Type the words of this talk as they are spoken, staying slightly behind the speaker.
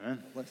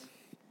Amen.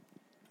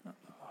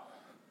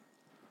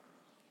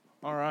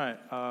 All right.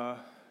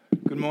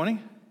 Good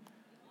morning.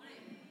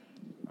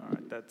 All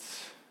right,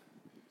 that's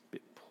a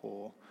bit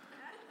poor.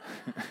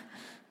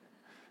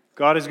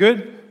 God is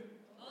good?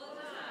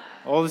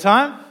 All the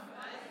time?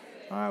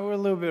 All right, we're a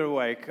little bit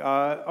awake.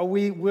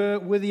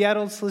 Were the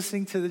adults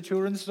listening to the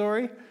children's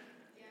story?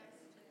 Yes.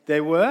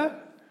 They were?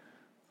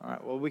 All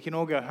right, well, we can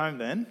all go home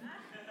then.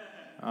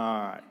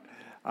 All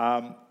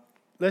right.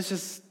 Let's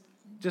just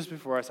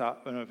before I start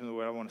and open the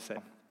word, I want to say,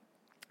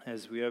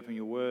 as we open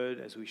your word,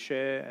 as we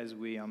share, as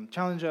we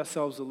challenge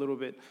ourselves a little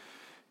bit,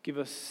 give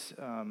us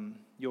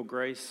your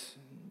grace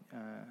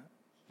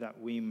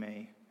that we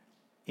may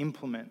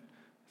implement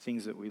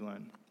things that we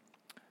learn.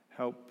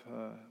 Help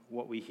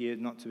what we hear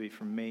not to be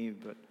from me,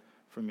 but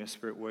from your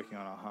Spirit working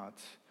on our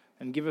hearts.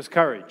 And give us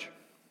courage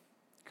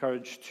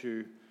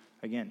to,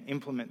 again,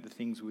 implement the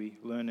things we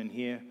learn and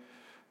hear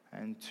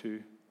and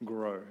to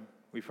grow.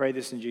 We pray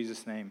this in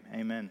Jesus' name.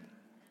 Amen.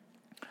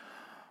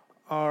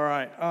 All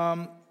right.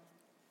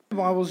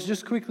 Bibles,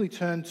 just quickly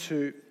turn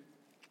to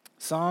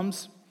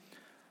Psalms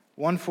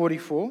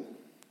 144.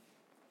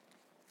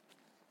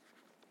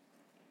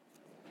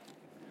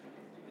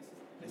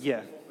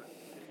 Yeah,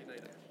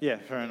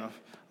 fair enough.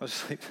 I'll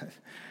just leave that.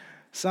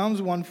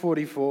 Psalms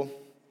 144,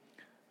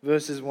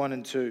 verses 1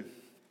 and 2.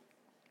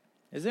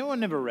 Has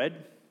anyone ever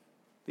read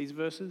these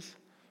verses?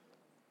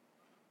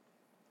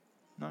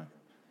 No?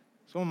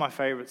 It's one of my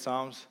favorite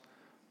Psalms.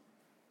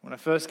 When I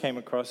first came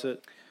across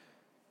it,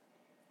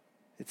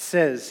 it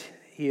says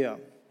here,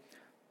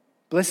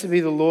 "Blessed be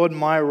the Lord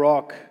my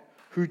rock,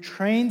 who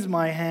trains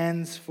my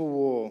hands for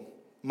war,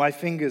 my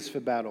fingers for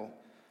battle,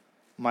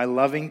 my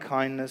loving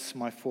kindness,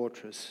 my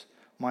fortress,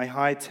 my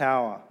high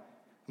tower,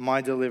 my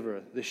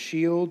deliverer, the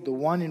shield, the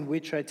one in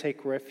which I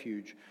take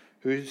refuge,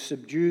 who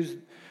subdues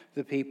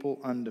the people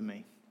under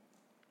me."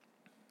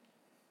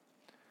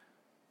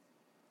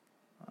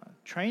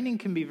 Training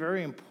can be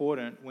very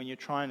important when you're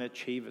trying to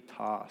achieve a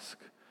task.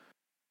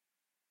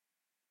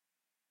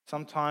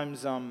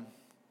 Sometimes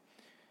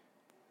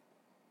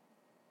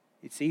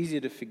it's easier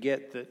to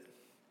forget that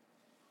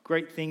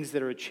great things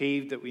that are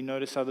achieved, that we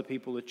notice other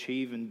people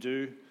achieve and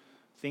do,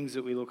 things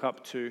that we look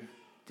up to,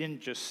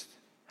 didn't just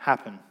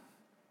happen.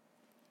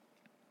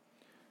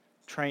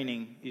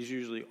 Training is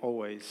usually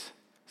always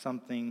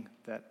something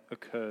that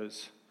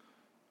occurs.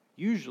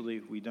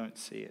 Usually we don't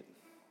see it.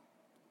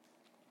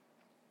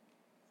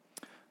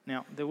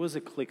 Now, there was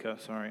a clicker.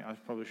 Sorry, I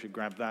probably should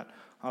grab that.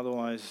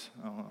 Otherwise,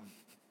 I'll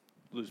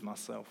lose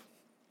myself.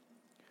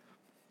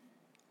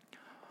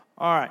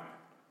 All right.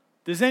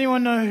 Does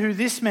anyone know who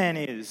this man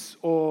is,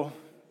 or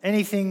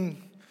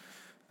anything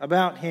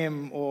about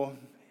him, or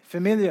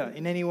familiar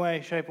in any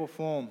way, shape, or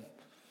form?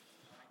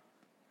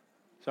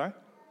 Sorry?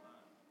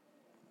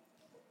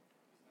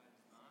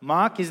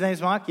 Mark? His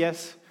name's Mark?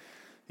 Yes.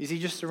 Is he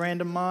just a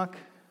random Mark?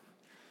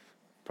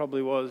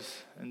 Probably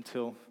was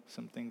until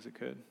some things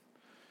occurred.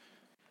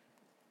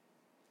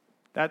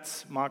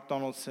 That's Mark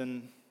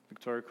Donaldson,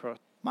 Victoria Cross.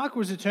 Mark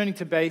was returning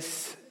to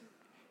base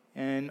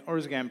in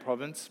Oregon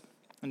province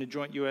in a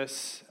joint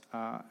US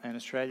and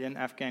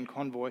Australian-Afghan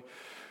convoy.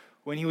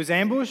 When he was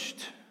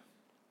ambushed,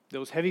 there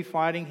was heavy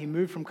fighting. He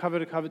moved from cover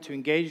to cover to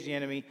engage the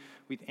enemy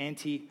with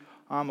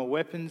anti-armor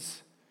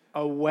weapons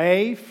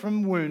away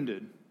from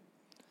wounded.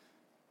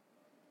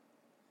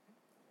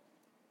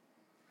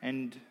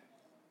 And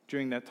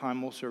during that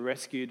time also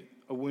rescued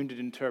a wounded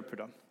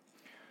interpreter,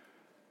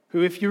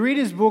 who, if you read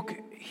his book,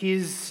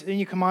 his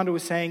senior commander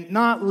was saying,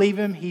 "Nah, leave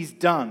him, he's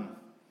done."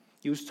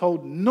 He was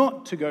told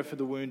not to go for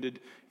the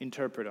wounded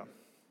interpreter,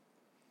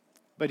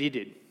 but he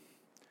did.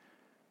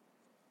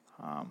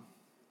 And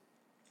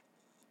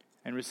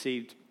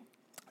received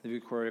the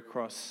Victoria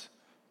Cross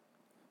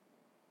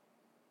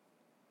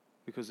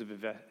because of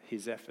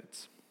his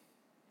efforts.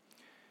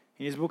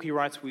 In his book, he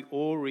writes, "We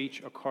all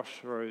reach a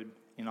crossroad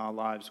in our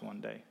lives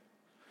one day."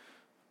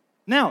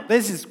 Now,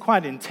 this is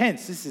quite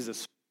intense. This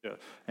is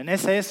an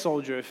SAS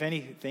soldier, if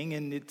anything,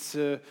 and it's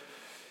the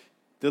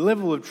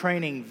level of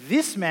training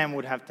this man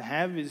would have to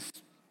have is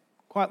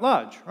quite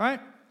large, right?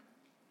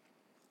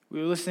 We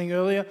were listening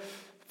earlier.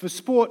 For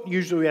sport,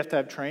 usually we have to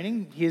have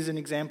training. Here's an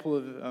example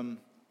of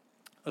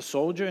a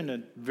soldier in a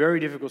very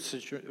difficult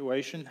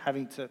situation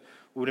having to,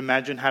 would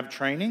imagine, have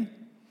training.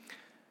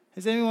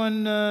 Does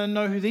anyone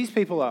know who these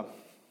people are?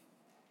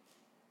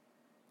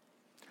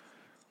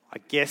 I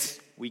guess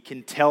we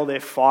can tell they're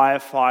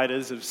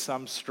firefighters of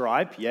some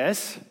stripe,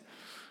 yes.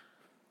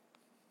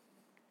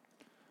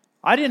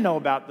 I didn't know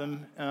about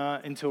them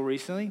until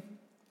recently,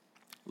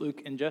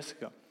 Luke and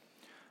Jessica.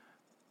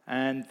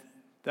 And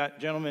that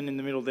gentleman in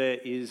the middle there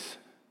is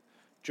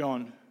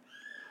John,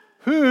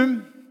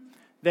 whom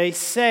they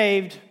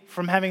saved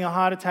from having a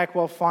heart attack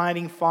while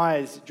fighting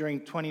fires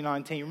during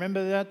 2019.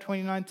 Remember that,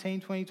 2019,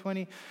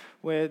 2020,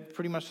 where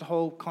pretty much the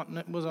whole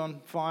continent was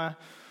on fire?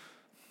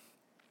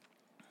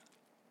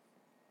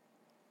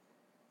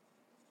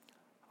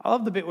 I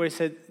love the bit where he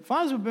said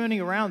fires were burning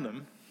around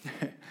them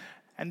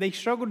and they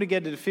struggled to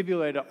get a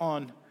defibrillator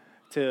on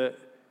to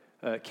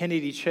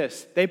Kennedy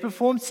chest. They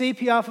performed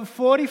CPR for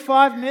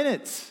 45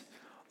 minutes.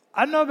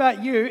 I don't know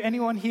about you,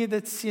 anyone here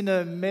that's in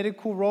a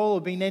medical role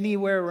or been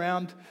anywhere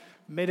around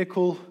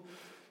medical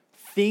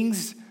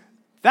things,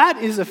 that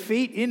is a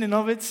feat in and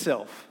of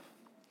itself.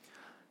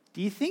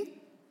 Do you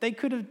think they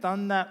could have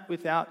done that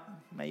without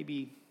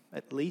maybe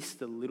at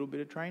least a little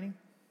bit of training?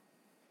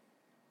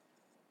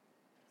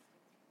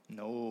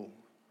 No.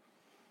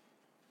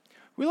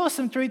 We lost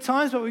them 3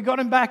 times, but we got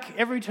them back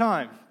every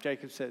time,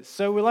 Jacob says.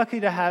 So we're lucky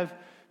to have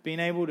been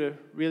able to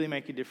really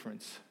make a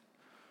difference.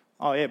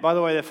 Oh yeah, by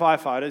the way, they're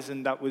firefighters,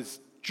 and that was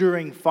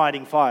during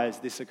fighting fires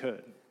this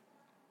occurred.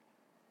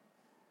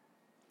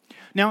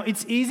 Now,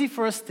 it's easy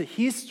for us to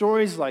hear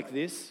stories like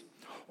this,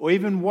 or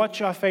even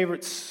watch our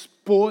favorite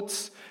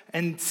sports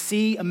and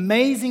see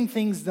amazing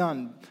things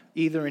done,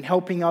 either in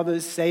helping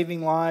others,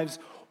 saving lives,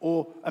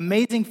 or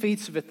amazing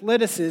feats of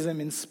athleticism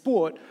in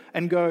sport,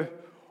 and go,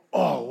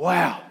 oh,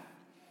 wow.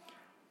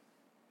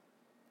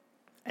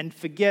 And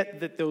forget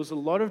that there was a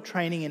lot of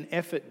training and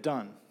effort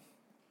done.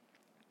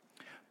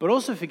 But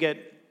also forget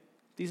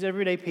these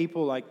everyday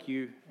people like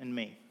you and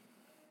me.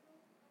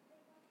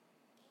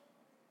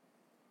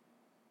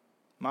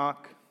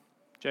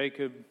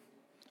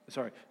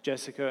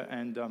 Jessica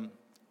and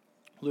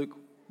Luke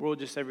were all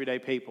just everyday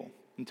people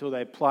until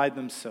they applied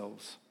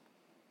themselves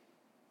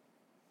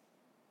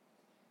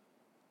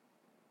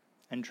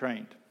and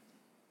trained.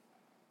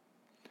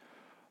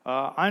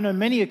 I know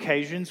many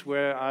occasions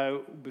where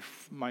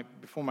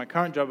before my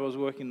current job, I was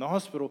working in the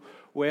hospital,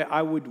 where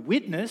I would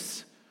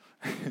witness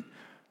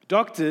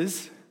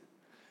doctors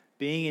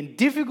being in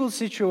difficult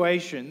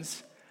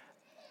situations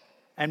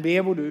and be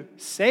able to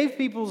save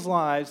people's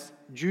lives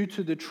due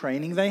to the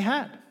training they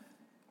had.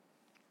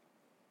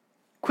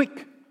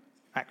 Quick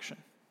action.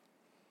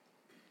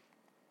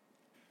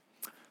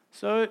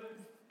 So,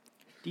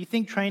 do you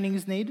think training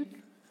is needed?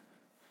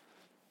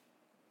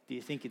 Do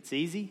you think it's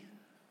easy?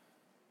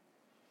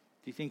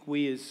 Do you think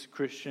we as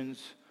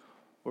Christians,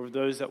 or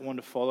those that want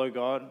to follow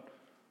God,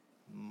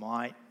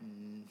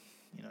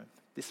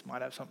 this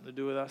might have something to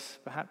do with us,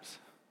 perhaps?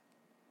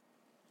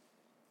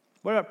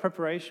 What about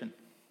preparation?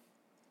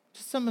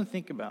 Just something to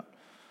think about.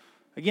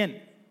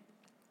 Again,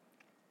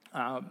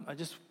 I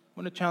just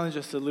want to challenge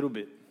us a little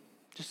bit.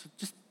 Just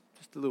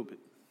a little bit.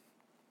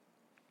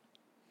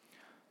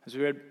 As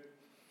we read,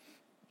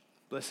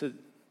 "Blessed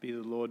be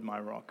the Lord, my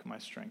rock, my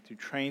strength, who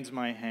trains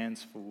my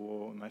hands for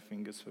war and my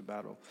fingers for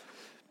battle."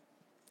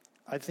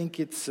 I think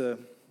it's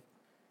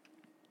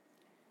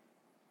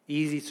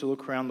easy to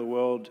look around the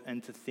world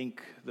and to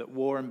think that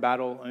war and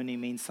battle only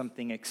means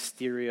something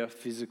exterior,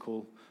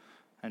 physical,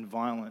 and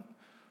violent.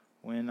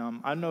 When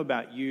I don't know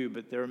about you,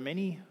 but there are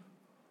many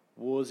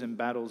wars and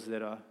battles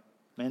that are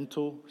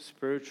mental,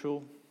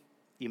 spiritual,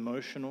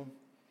 emotional,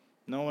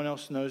 no one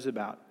else knows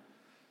about.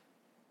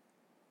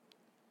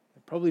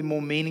 They're probably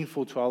more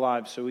meaningful to our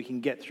lives so we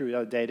can get through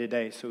our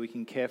day-to-day, so we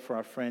can care for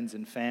our friends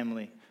and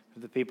family, for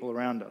the people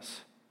around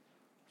us.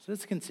 So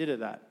let's consider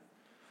that.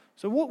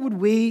 So what would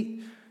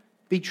we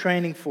be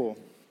training for?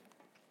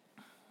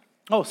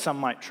 Oh, some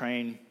might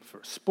train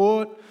for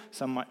sport,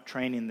 some might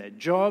train in their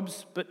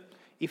jobs, but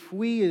if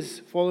we as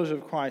followers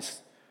of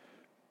Christ,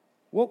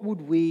 what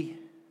would we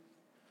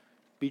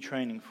be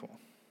training for?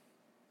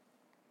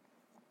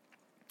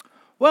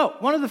 Well,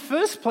 one of the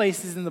first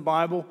places in the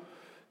Bible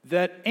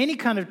that any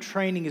kind of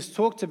training is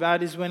talked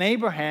about is when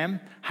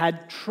Abraham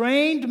had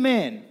trained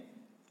men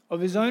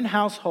of his own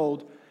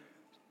household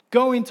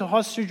go into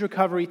hostage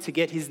recovery to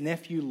get his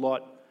nephew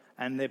Lot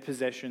and their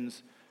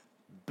possessions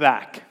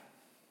back.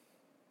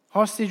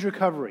 Hostage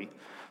recovery.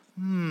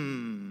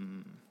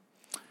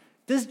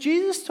 Does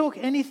Jesus talk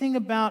anything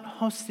about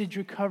hostage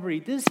recovery?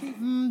 Does he?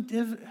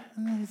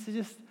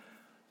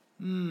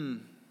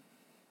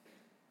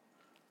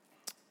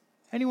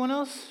 Anyone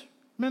else?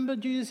 Remember,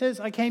 Jesus says,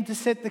 "I came to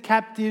set the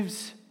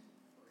captives."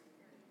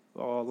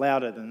 Oh,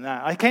 louder than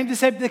that. "I came to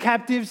set the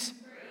captives."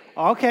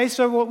 Okay,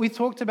 so what we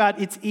talked about,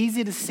 it's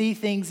easy to see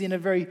things in a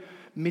very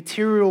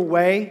material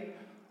way,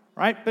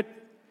 right? But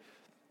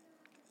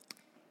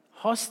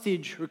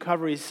hostage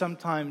recovery is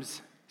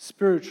sometimes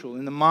spiritual,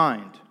 in the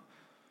mind.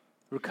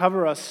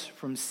 Recover us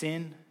from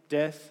sin,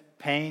 death,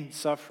 pain,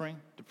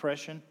 suffering,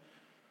 depression,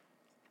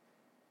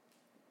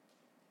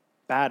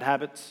 bad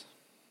habits.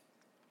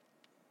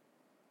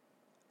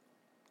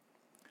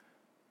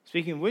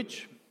 Speaking of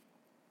which,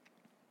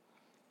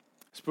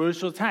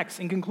 spiritual attacks.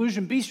 In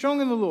conclusion, be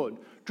strong in the Lord.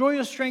 Draw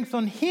your strength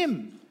on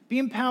Him. Be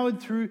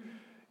empowered through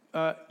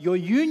your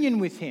union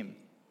with Him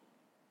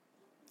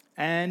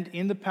and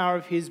in the power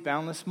of His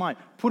boundless might.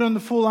 Put on the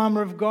full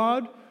armor of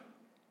God,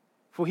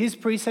 for His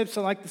precepts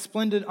are like the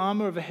splendid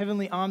armor of a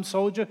heavenly armed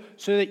soldier,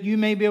 so that you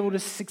may be able to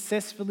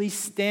successfully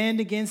stand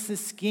against the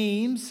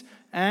schemes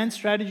and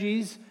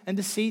strategies and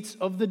deceits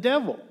of the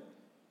devil.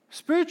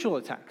 Spiritual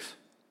attacks.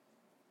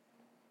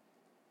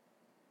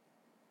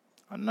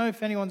 I don't know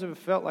if anyone's ever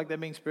felt like they're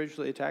being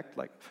spiritually attacked,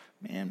 like,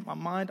 man, my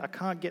mind, I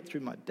can't get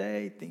through my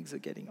day, things are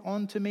getting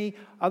on to me.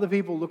 Other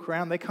people look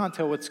around, they can't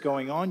tell what's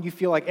going on. You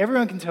feel like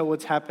everyone can tell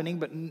what's happening,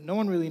 but no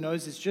one really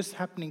knows it's just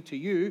happening to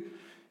you.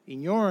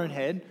 in your own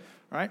head,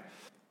 right?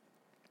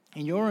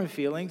 In your own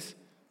feelings,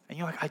 and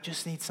you're like, I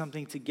just need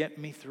something to get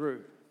me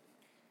through.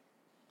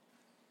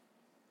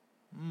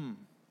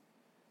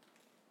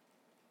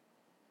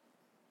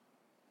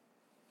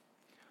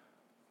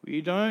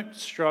 We don't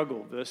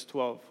struggle, verse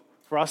 12.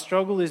 For our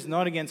struggle is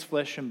not against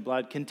flesh and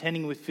blood,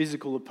 contending with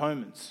physical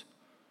opponents,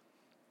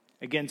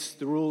 against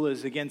the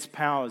rulers, against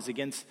powers,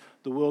 against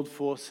the world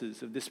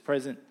forces of this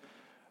present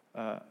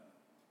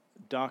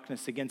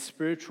darkness, against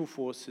spiritual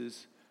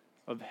forces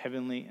of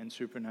heavenly and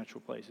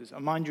supernatural places.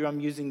 And mind you, I'm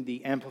using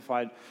the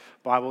Amplified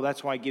Bible.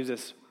 That's why it gives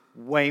us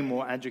way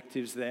more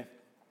adjectives there.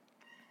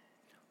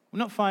 We're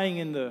not fighting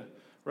in the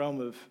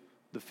realm of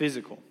the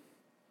physical.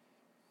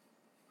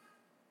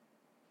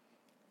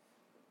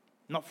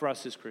 Not for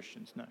us as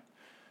Christians, no.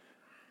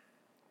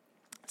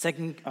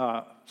 1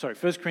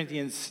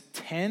 Corinthians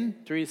 10,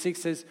 3-6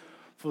 says,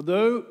 for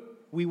though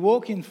we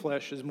walk in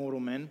flesh as mortal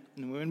men,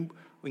 and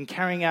when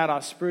carrying out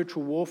our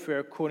spiritual warfare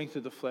according to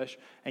the flesh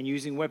and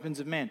using weapons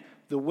of man,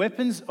 the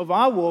weapons of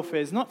our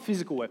warfare is not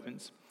physical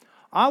weapons.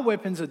 Our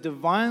weapons are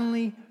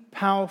divinely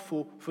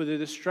powerful for the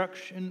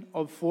destruction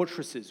of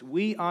fortresses.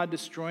 We are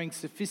destroying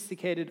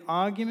sophisticated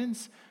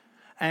arguments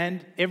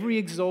and every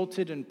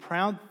exalted and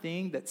proud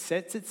thing that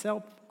sets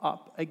itself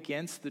up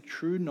against the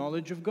true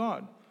knowledge of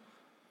God.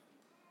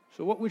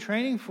 So what we're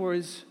training for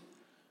is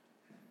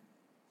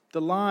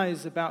the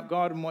lies about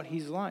God and what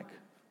He's like.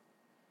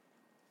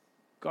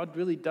 God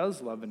really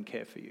does love and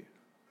care for you.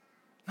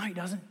 No, He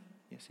doesn't.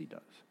 Yes, He does.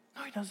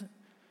 No, He doesn't.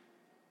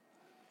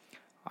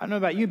 I don't know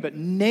about you, but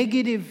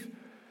negative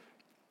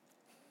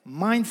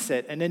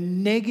mindset and a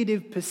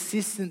negative,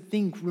 persistent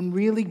thing can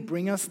really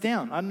bring us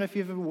down. I don't know if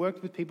you've ever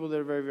worked with people that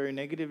are very, very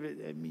negative.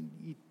 I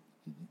mean,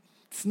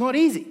 it's not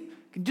easy.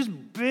 It can just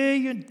bear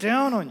you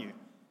down on you.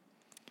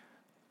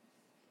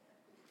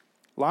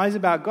 Lies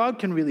about God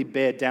can really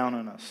bear down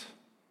on us.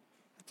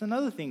 That's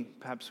another thing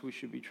perhaps we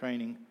should be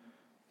training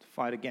to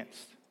fight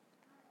against.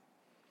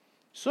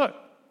 So,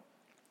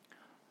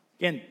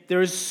 again,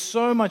 there is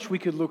so much we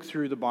could look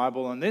through the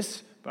Bible on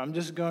this, but I'm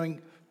just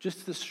going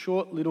this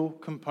short little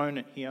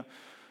component here.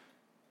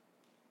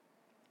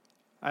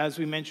 As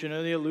we mentioned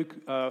earlier, Luke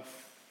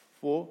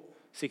 4,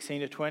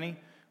 16-20,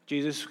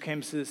 Jesus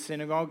came to the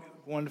synagogue.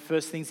 One of the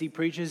first things He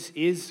preaches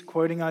is,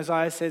 quoting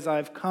Isaiah, says, I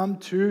have come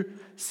to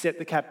set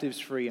the captives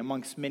free,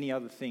 amongst many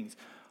other things.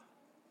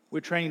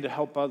 We're training to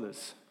help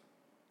others.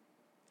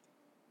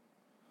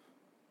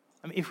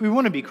 I mean, if we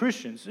want to be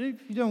Christians,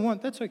 if you don't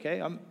want, that's okay.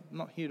 I'm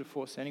not here to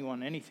force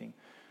anyone anything.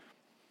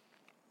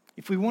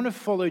 If we want to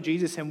follow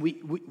Jesus and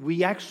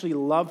we actually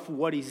love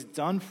what He's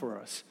done for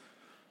us,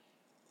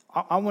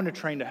 I want to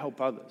train to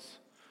help others.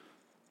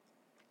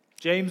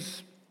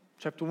 James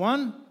chapter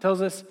 1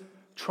 tells us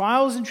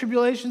trials and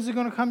tribulations are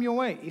going to come your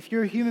way. If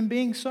you're a human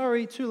being,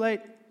 sorry, too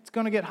late. It's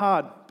going to get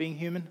hard being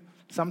human.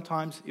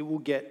 Sometimes it will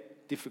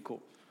get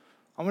difficult.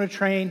 I want to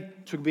train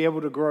to be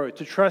able to grow,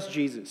 to trust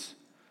Jesus,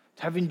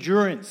 to have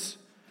endurance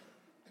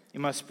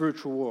in my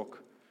spiritual walk.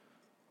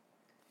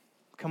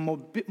 Become a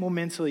bit more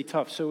mentally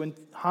tough. So when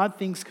hard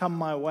things come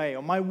my way,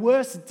 on my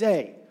worst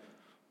day,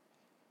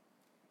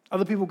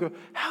 other people go,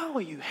 how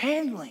are you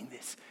handling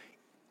this?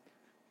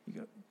 You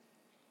go,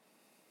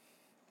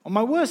 on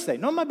my worst day,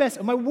 not my best,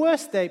 on my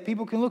worst day,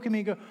 people can look at me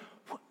and go,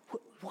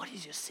 what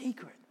is your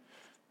secret?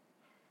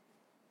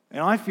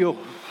 And I feel,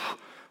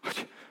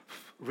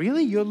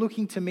 really? You're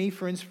looking to me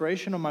for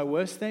inspiration on my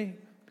worst day?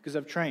 Because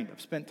I've trained,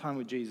 I've spent time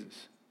with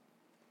Jesus.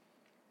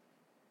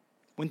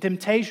 When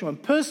temptation, when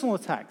personal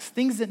attacks,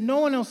 things that no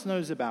one else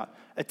knows about,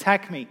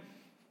 attack me,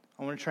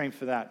 I want to train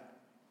for that.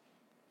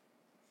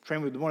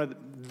 Train with one of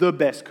the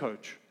best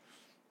coach,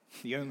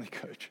 the only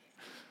coach.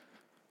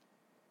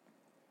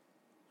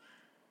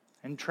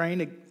 And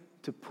train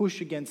to push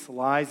against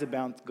lies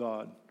about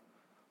God.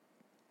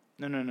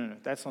 No.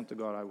 That's not the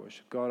God I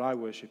worship. God I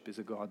worship is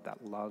a God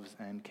that loves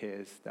and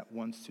cares, that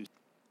wants to.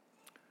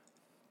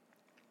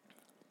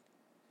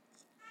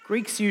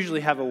 Greeks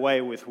usually have a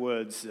way with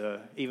words,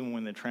 even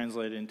when they're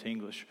translated into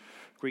English.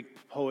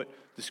 Greek poet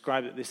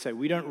described it this way: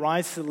 we don't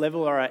rise to the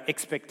level of our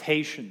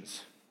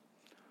expectations.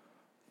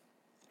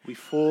 We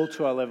fall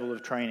to our level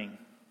of training.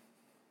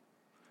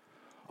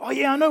 Oh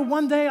yeah, I know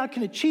one day I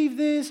can achieve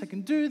this, I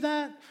can do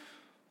that.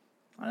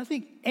 I don't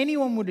think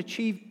anyone would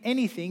achieve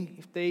anything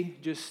if they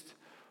just,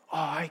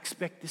 I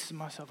expect this of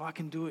myself, I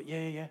can do it,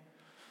 yeah.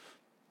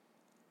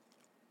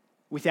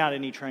 Without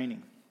any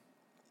training.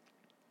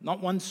 Not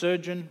one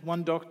surgeon,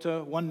 one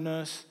doctor, one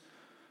nurse,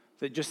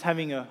 that just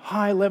having a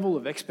high level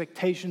of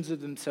expectations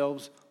of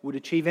themselves would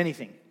achieve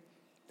anything.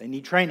 They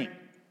need training.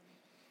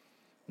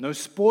 No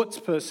sports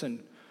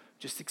person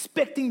just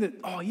expecting that,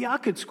 I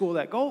could score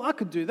that goal, I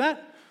could do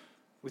that,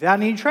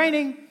 without any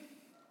training.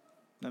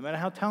 No matter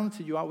how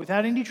talented you are,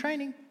 without any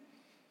training.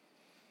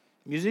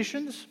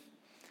 Musicians,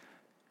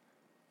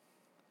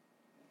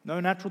 no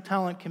natural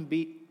talent can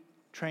beat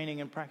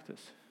training and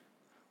practice.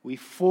 We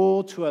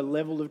fall to a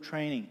level of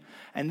training.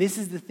 And this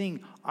is the thing.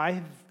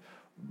 I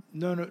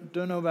don't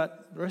know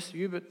about the rest of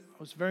you, but I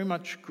was very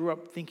much grew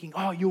up thinking,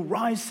 you'll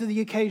rise to the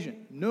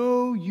occasion.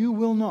 No, you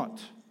will not.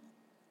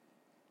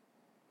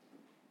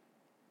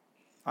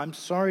 I'm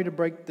sorry to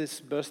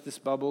burst this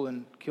bubble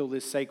and kill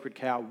this sacred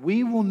cow.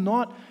 We will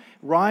not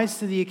rise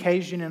to the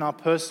occasion in our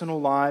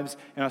personal lives,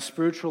 in our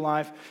spiritual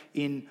life,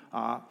 in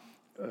our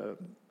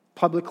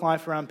public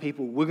life around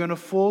people. We're going to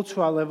fall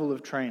to our level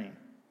of training.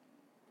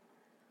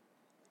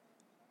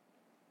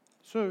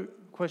 So the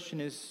question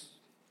is,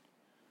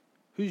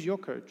 who's your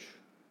coach?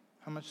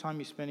 How much time are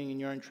you spending in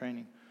your own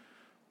training?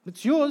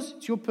 It's yours.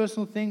 It's your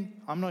personal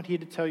thing. I'm not here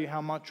to tell you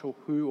how much or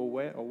who or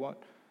where or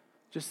what,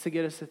 just to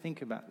get us to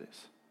think about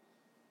this.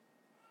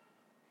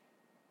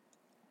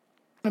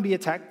 Going to be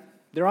attacked.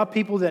 There are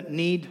people that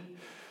need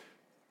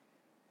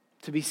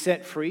to be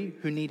set free,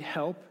 who need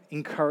help,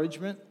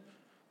 encouragement.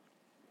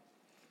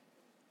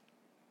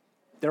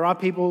 There are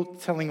people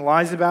telling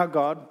lies about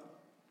God.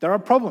 There are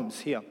problems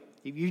here.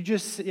 If you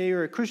just say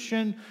you're a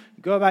Christian,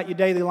 you go about your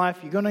daily life,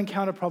 you're going to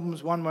encounter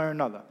problems one way or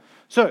another.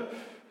 So,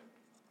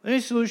 the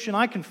only solution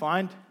I can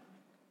find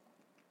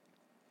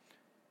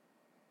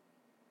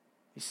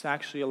is to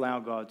actually allow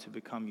God to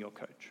become your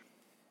coach.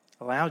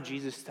 Allow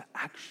Jesus to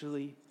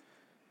actually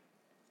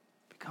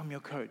become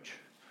your coach.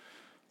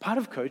 Part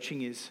of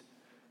coaching is,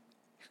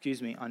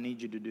 excuse me, I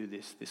need you to do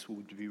this. This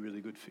will be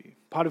really good for you.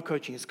 Part of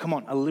coaching is, come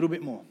on, a little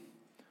bit more.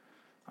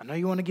 I know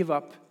you want to give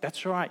up.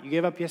 That's all right. You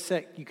gave up your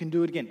set. You can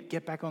do it again.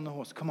 Get back on the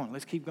horse. Come on,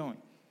 let's keep going.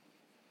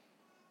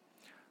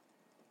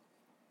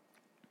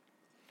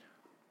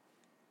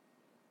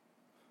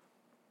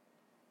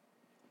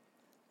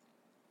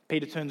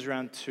 Peter turns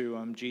around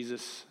to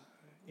Jesus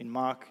in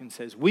Mark and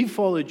says, "We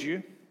followed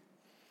you.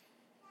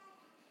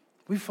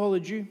 We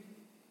followed you."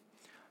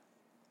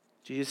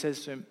 Jesus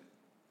says to him,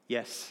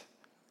 "Yes,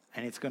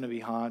 and it's going to be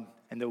hard,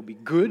 and there will be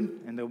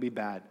good, and there will be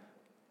bad,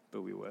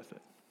 but we're worth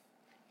it."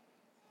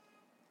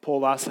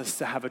 Paul asks us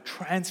to have a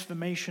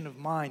transformation of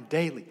mind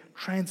daily,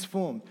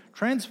 transformed.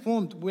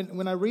 Transformed,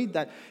 when I read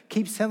that,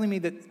 keeps telling me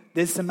that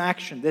there's some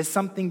action, there's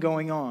something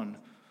going on.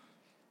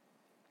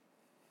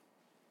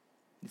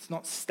 It's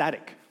not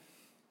static.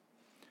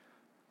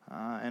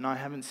 And I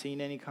haven't seen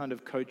any kind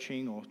of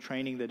coaching or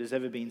training that has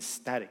ever been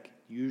static.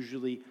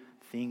 Usually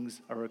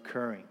things are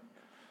occurring.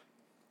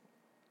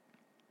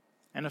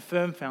 And a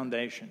firm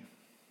foundation.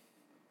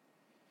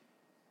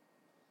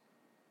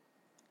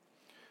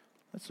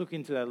 Let's look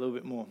into that a little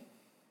bit more.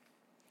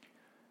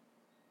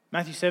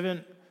 Matthew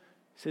 7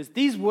 says,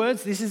 these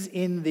words, this is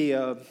in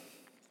the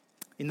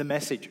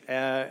Message.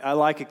 I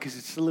like it because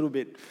it's a little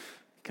bit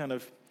kind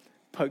of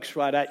pokes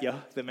right at you,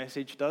 the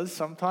Message does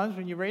sometimes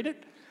when you read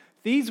it.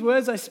 These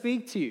words I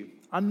speak to you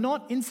are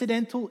not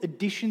incidental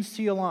additions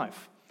to your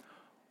life,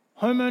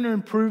 homeowner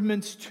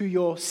improvements to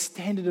your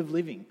standard of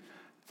living.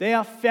 They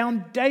are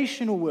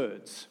foundational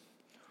words,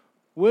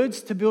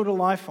 words to build a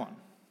life on.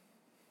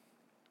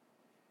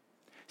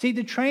 See,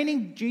 the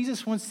training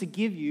Jesus wants to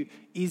give you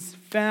is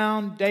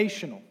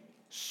foundational.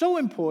 So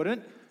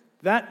important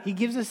that he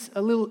gives us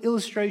a little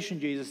illustration,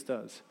 Jesus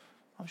does.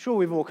 I'm sure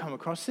we've all come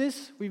across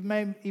this. We've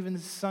maybe even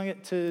sung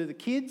it to the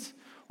kids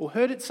or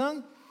heard it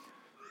sung.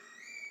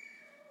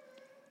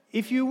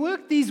 If you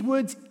work these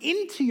words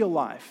into your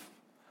life,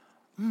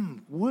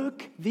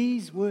 work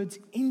these words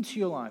into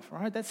your life, all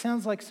right? That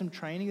sounds like some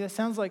training. That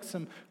sounds like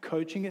some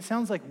coaching. It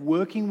sounds like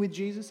working with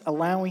Jesus,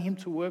 allowing him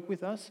to work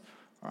with us,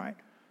 all right?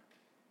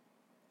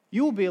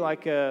 You'll be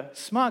like a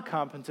smart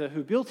carpenter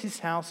who built his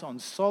house on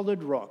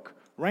solid rock.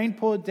 Rain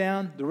poured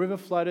down, the river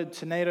flooded,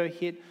 tornado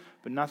hit,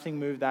 but nothing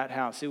moved that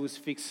house. It was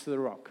fixed to the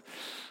rock.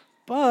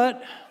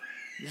 But,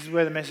 this is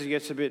where the Message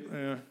gets a bit,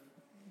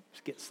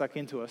 gets stuck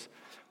into us.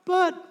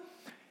 But,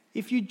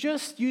 if you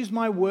just use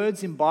my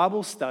words in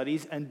Bible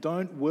studies and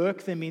don't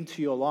work them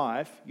into your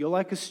life, you're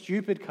like a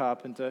stupid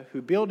carpenter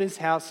who built his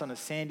house on a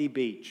sandy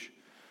beach.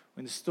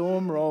 When the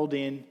storm rolled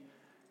in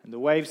and the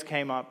waves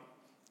came up,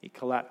 it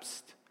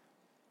collapsed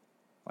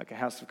like a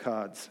house of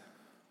cards.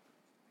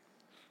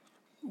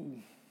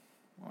 Ooh,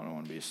 I don't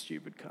want to be a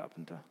stupid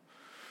carpenter.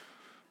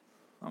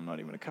 I'm not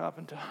even a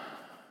carpenter.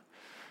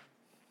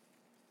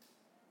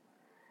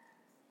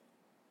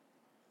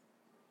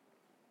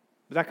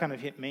 But that kind of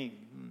hit me.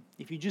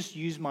 If you just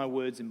use my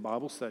words in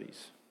Bible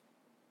studies,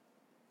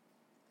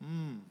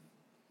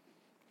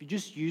 if you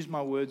just use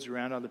my words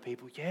around other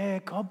people, yeah,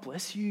 God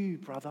bless you,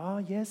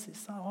 brother. Yes,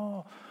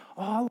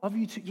 I love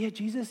you too. Yeah,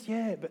 Jesus,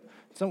 yeah. But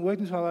it's not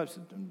working into our lives.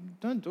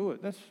 Don't do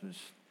it. That's just...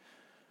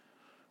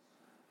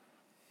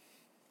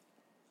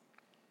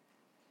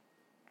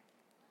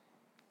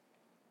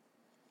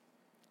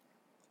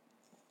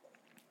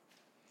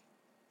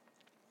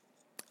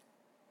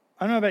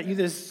 I don't know about you,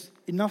 there's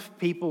enough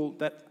people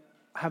that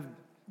have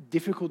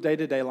difficult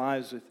day-to-day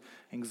lives with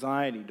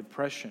anxiety,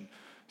 depression,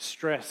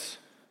 stress.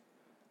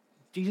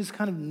 Jesus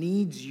kind of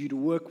needs you to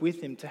work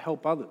with him to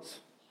help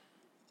others.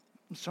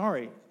 I'm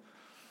sorry.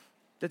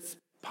 That's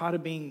part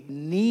of being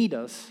need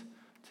us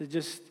to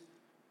just,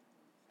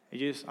 hey,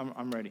 Jesus,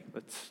 I'm ready.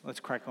 Let's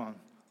crack on.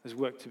 There's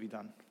work to be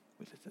done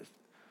with it.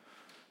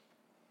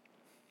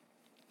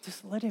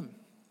 Just let him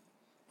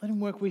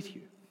work with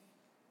you.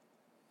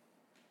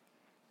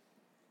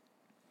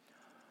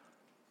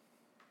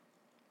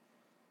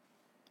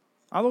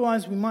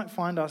 Otherwise, we might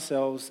find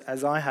ourselves,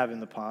 as I have in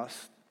the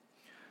past,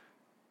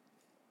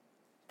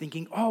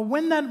 thinking,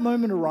 when that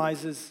moment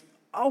arises,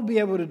 I'll be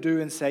able to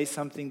do and say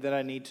something that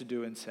I need to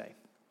do and say.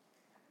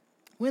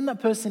 When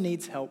that person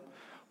needs help,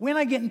 when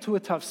I get into a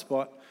tough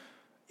spot,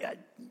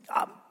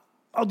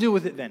 I'll deal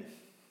with it then.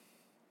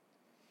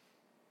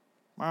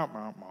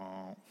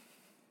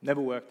 Never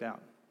worked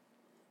out.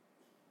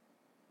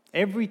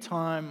 Every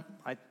time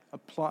I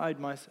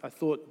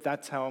thought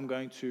that's how I'm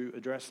going to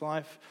address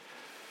life,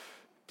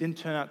 didn't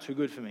turn out too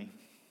good for me.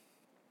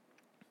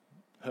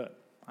 Hurt.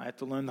 I had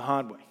to learn the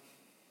hard way.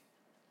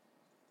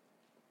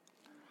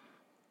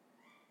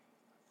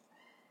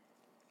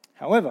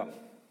 However,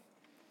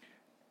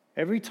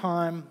 every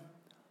time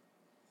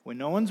when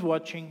no one's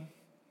watching,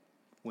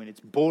 when it's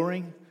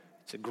boring,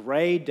 it's a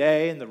grey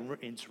day and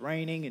it's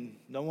raining and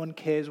no one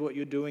cares what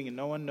you're doing and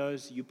no one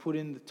knows, you put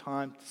in the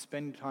time to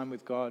spend time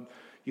with God,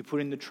 you put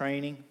in the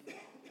training.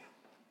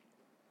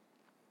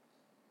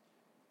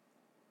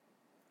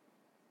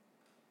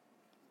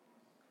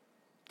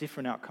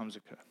 Different outcomes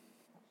occur.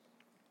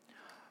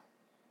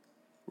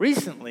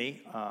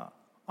 Recently,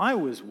 I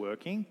was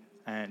working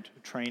and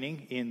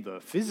training in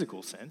the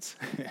physical sense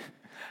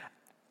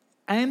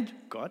and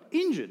got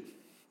injured.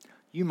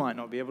 You might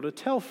not be able to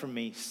tell from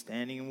me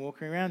standing and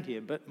walking around here,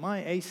 but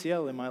my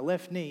ACL in my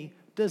left knee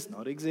does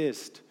not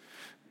exist.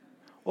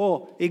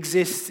 Or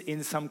exists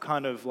in some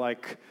kind of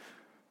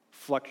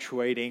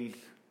fluctuating,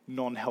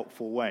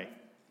 non-helpful way.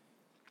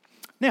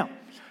 Now,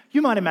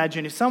 you might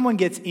imagine if someone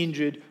gets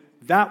injured,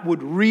 that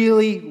would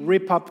really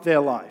rip up their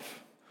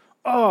life.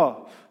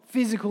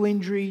 Physical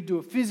injury, do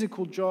a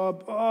physical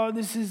job.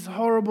 This is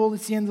horrible,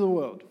 it's the end of the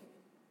world.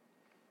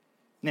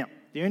 Now,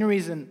 the only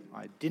reason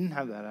I didn't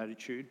have that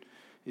attitude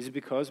is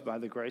because by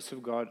the grace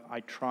of God,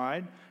 I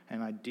tried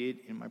and I did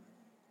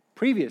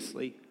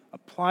previously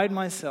applied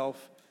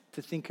myself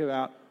to think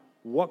about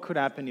what could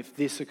happen if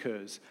this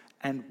occurs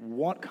and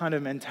what kind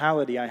of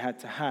mentality I had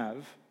to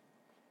have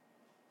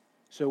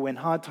so when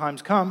hard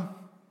times come,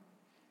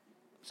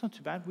 it's not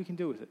too bad, we can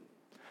deal with it.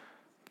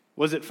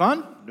 Was it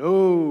fun?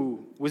 No.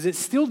 Was it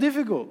still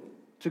difficult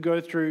to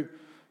go through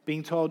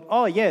being told,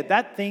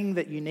 that thing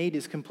that you need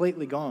is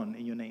completely gone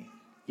in your knee?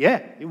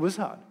 Yeah, it was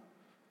hard.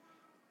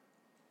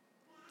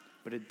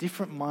 But a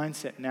different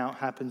mindset now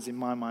happens in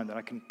my mind that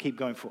I can keep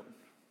going forward.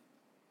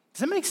 Does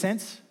that make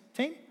sense,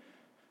 team?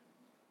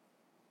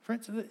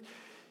 Friends?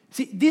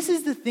 See, this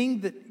is the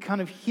thing that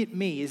kind of hit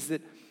me, is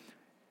that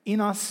in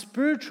our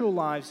spiritual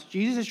lives,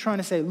 Jesus is trying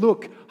to say,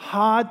 look,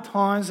 hard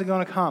times are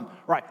going to come.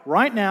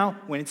 Right now,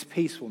 when it's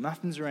peaceful,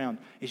 nothing's around,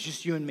 it's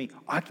just you and me,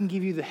 I can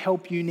give you the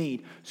help you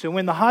need. So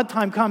when the hard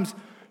time comes,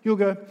 you'll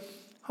go,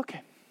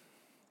 okay,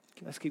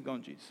 let's keep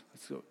going, Jesus.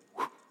 Let's go.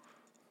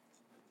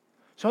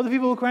 So other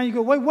people look around and you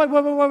go,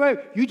 wait.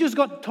 You just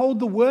got told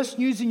the worst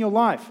news in your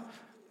life.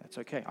 That's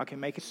okay. I can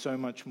make it so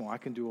much more. I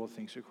can do all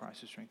things through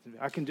Christ who strengthens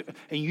me.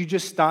 And you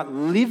just start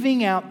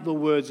living out the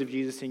words of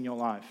Jesus in your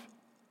life.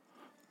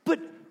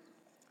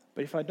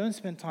 But if I don't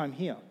spend time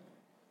here,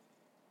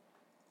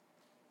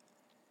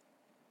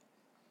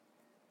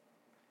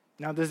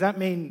 now does that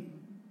mean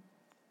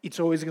it's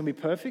always going to be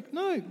perfect?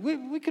 No,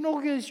 we can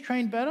always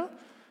train better.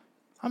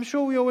 I'm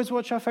sure we always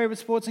watch our favorite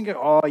sports and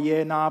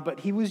go, but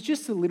he was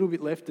just a little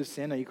bit left of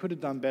center. He could have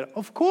done better.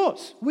 Of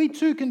course, we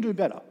too can do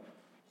better.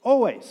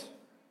 Always.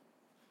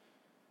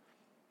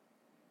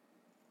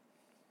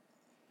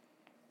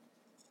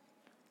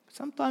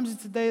 Sometimes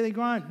it's a daily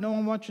grind. No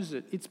one watches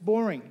it. It's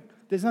boring.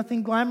 There's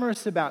nothing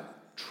glamorous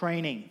about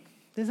training.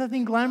 There's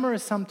nothing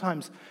glamorous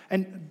sometimes.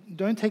 And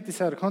don't take this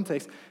out of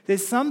context.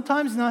 There's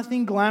sometimes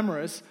nothing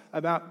glamorous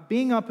about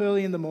being up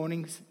early in the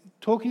mornings,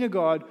 talking to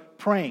God,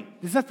 praying.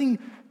 There's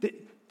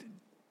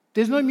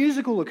no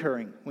musical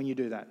occurring when you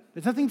do that.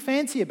 There's nothing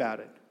fancy about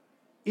it.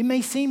 It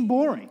may seem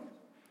boring.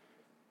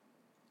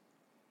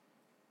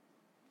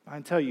 I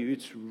can tell you,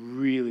 it's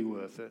really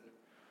worth it.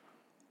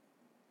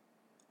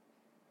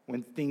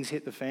 When things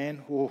hit the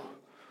fan,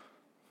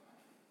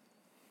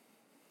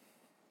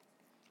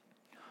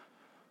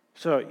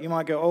 So you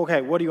might go,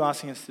 okay, what are you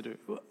asking us to do?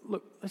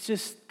 Look, let's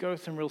just go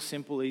with some real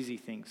simple, easy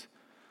things.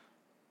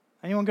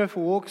 Anyone go for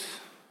walks?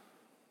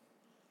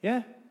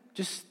 Yeah?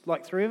 Just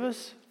like 3 of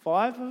us?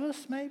 5 of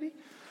us, maybe?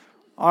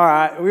 All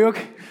right, are we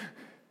okay?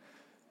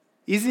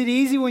 Is it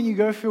easy when you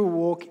go for a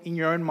walk in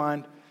your own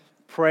mind,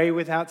 pray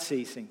without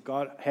ceasing?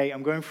 God, hey,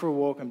 I'm going for a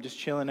walk. I'm just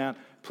chilling out.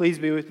 Please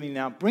be with me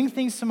now. Bring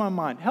things to my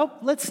mind.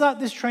 Let's start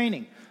this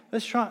training.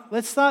 Let's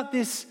start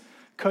this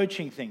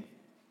coaching thing.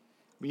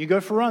 When you go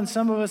for runs,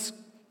 some of us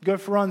go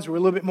for runs, we're a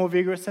little bit more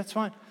vigorous. That's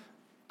fine.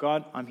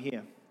 God, I'm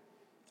here.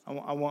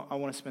 I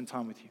want to spend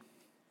time with you.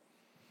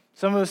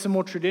 Some of us are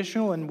more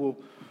traditional and we'll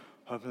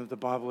open up the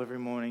Bible every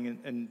morning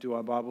and do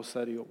our Bible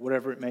study or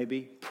whatever it may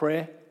be.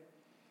 Prayer.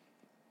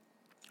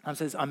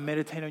 Says, I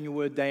meditate on your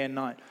word day and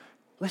night.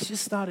 Let's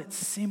just start at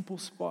simple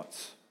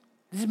spots.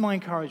 This is my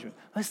encouragement.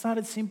 Let's start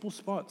at simple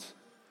spots,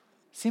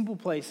 simple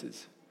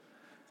places.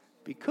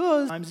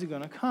 Because times are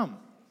going to come.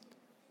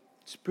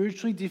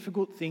 Spiritually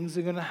difficult things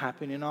are going to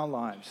happen in our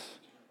lives.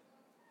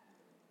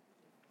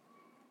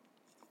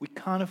 We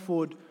can't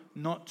afford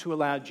not to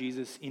allow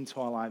Jesus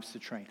into our lives to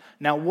train.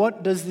 Now,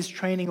 what does this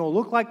training all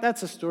look like?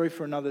 That's a story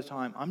for another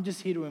time. I'm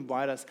just here to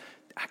invite us.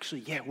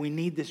 Actually, we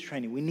need this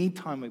training. We need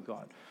time with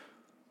God.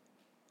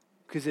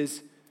 Because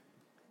there's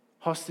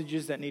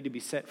hostages that need to be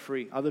set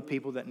free, other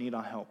people that need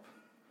our help.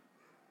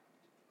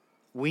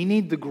 We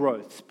need the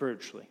growth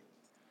spiritually.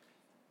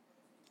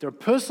 There are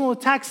personal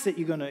attacks that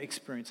you're going to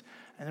experience,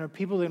 and there are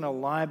people that are going to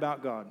lie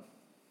about God.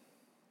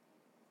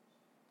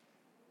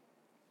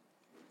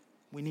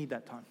 We need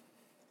that time.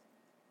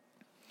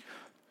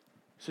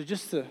 So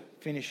just to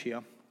finish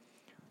here,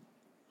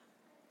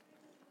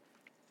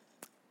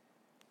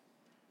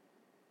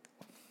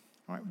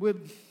 all right, we're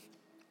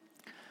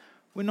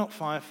not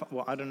firefighters.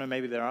 Well, I don't know,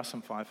 maybe there are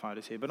some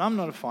firefighters here, but I'm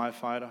not a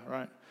firefighter,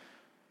 right?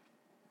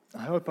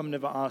 I hope I'm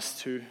never asked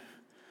to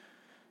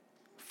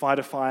fight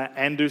a fire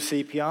and do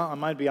CPR. I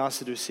might be asked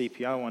to do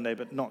CPR one day,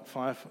 but not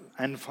fire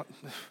and fire.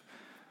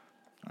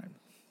 Right.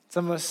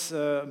 Some of us,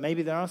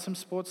 maybe there are some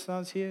sports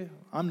stars here.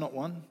 I'm not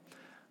one.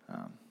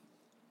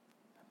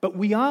 But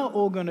we are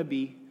all going to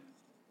be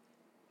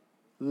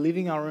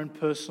living our own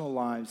personal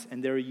lives,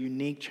 and there are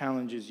unique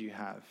challenges you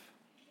have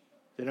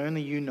that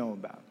only you know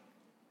about.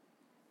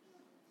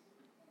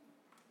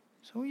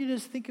 So you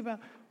just think about,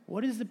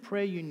 what is the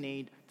prayer you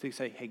need to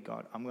say, hey,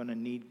 God, I'm going to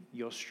need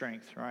your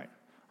strength, right?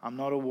 I'm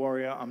not a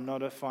warrior, I'm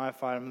not a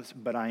firefighter,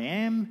 but I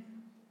am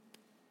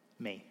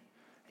me.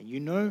 And you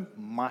know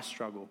my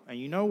struggle, and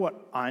you know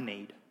what I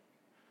need.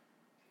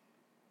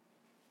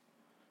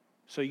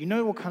 So you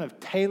know what kind of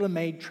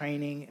tailor-made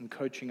training and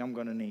coaching I'm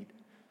going to need.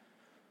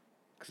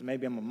 Because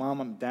maybe I'm a mom,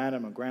 I'm a dad,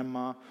 I'm a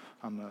grandma,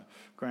 I'm a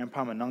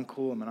grandpa, I'm an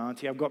uncle, I'm an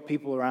auntie. I've got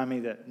people around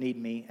me that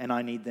need me, and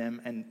I need them,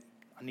 and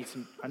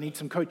I need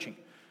some coaching.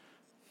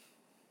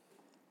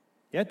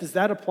 Yeah, does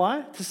that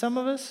apply to some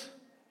of us?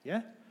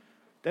 Yeah,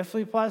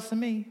 definitely applies to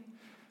me.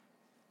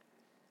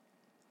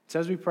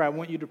 So as we pray, I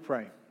want you to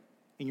pray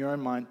in your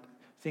own mind.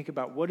 Think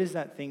about, what is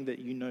that thing that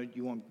you know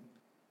you want?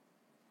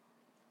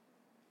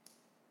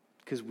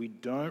 Because we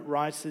don't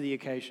rise to the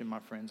occasion, my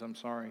friends. I'm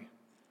sorry.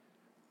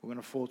 We're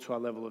going to fall to our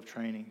level of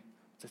training.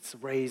 Let's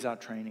raise our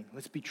training.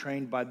 Let's be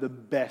trained by the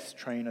best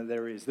trainer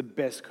there is, the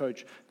best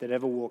coach that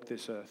ever walked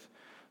this earth,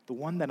 the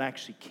one that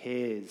actually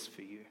cares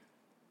for you.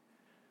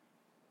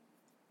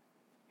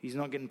 He's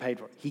not getting paid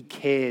for it. He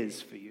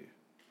cares for you.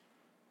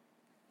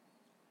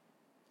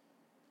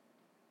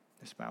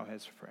 Let's bow our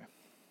heads for prayer.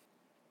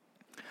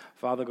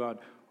 Father God,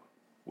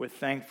 we're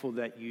thankful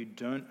that you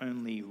don't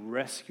only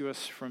rescue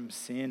us from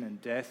sin and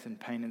death and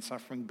pain and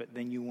suffering, but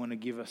then you want to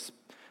give us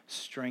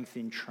strength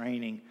in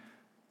training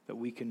that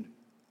we can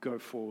go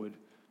forward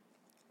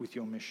with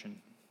your mission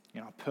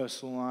in our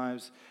personal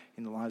lives,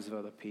 in the lives of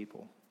other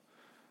people.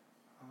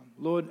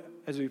 Lord,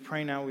 as we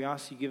pray now, we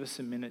ask you give us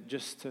a minute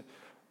just to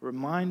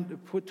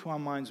put to our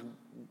minds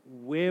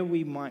where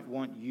we might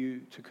want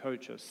you to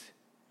coach us.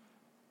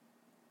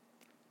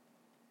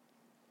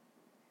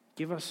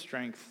 Give us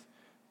strength.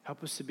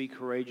 Help us to be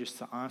courageous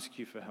to ask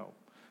you for help.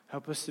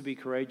 Help us to be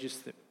courageous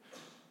that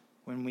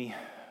when we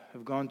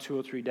have gone 2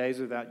 or 3 days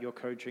without your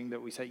coaching,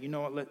 that we say, you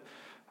know what,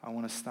 I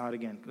want to start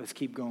again. Let's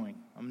keep going.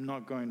 I'm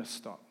not going to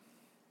stop.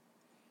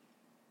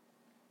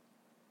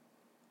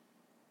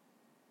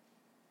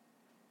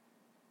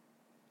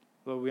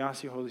 Lord, we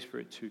ask you, Holy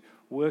Spirit, to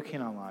work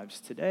in our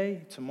lives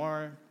today,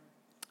 tomorrow,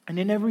 and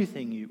in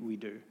everything we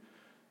do.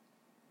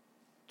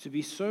 To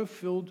be so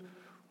filled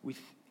with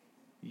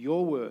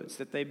your words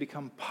that they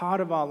become part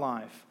of our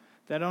life,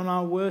 that on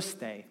our worst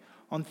day,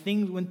 when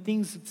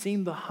things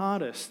seem the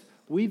hardest,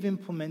 we've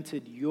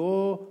implemented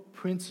your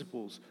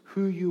principles,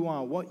 who you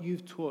are, what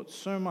you've taught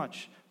so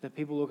much that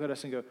people look at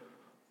us and go,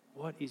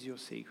 what is your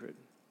secret?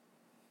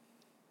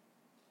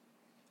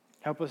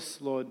 Help us,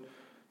 Lord,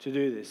 to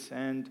do this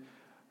and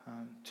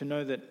to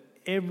know that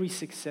every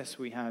success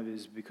we have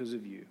is because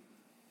of you.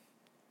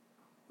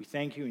 We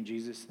thank you in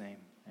Jesus' name.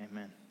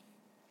 Amen.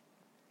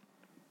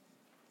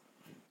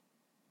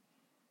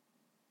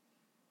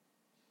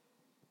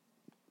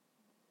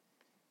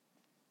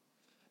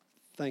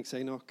 Thanks,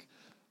 Enoch.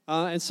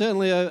 And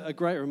certainly a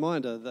great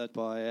reminder that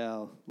by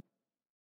our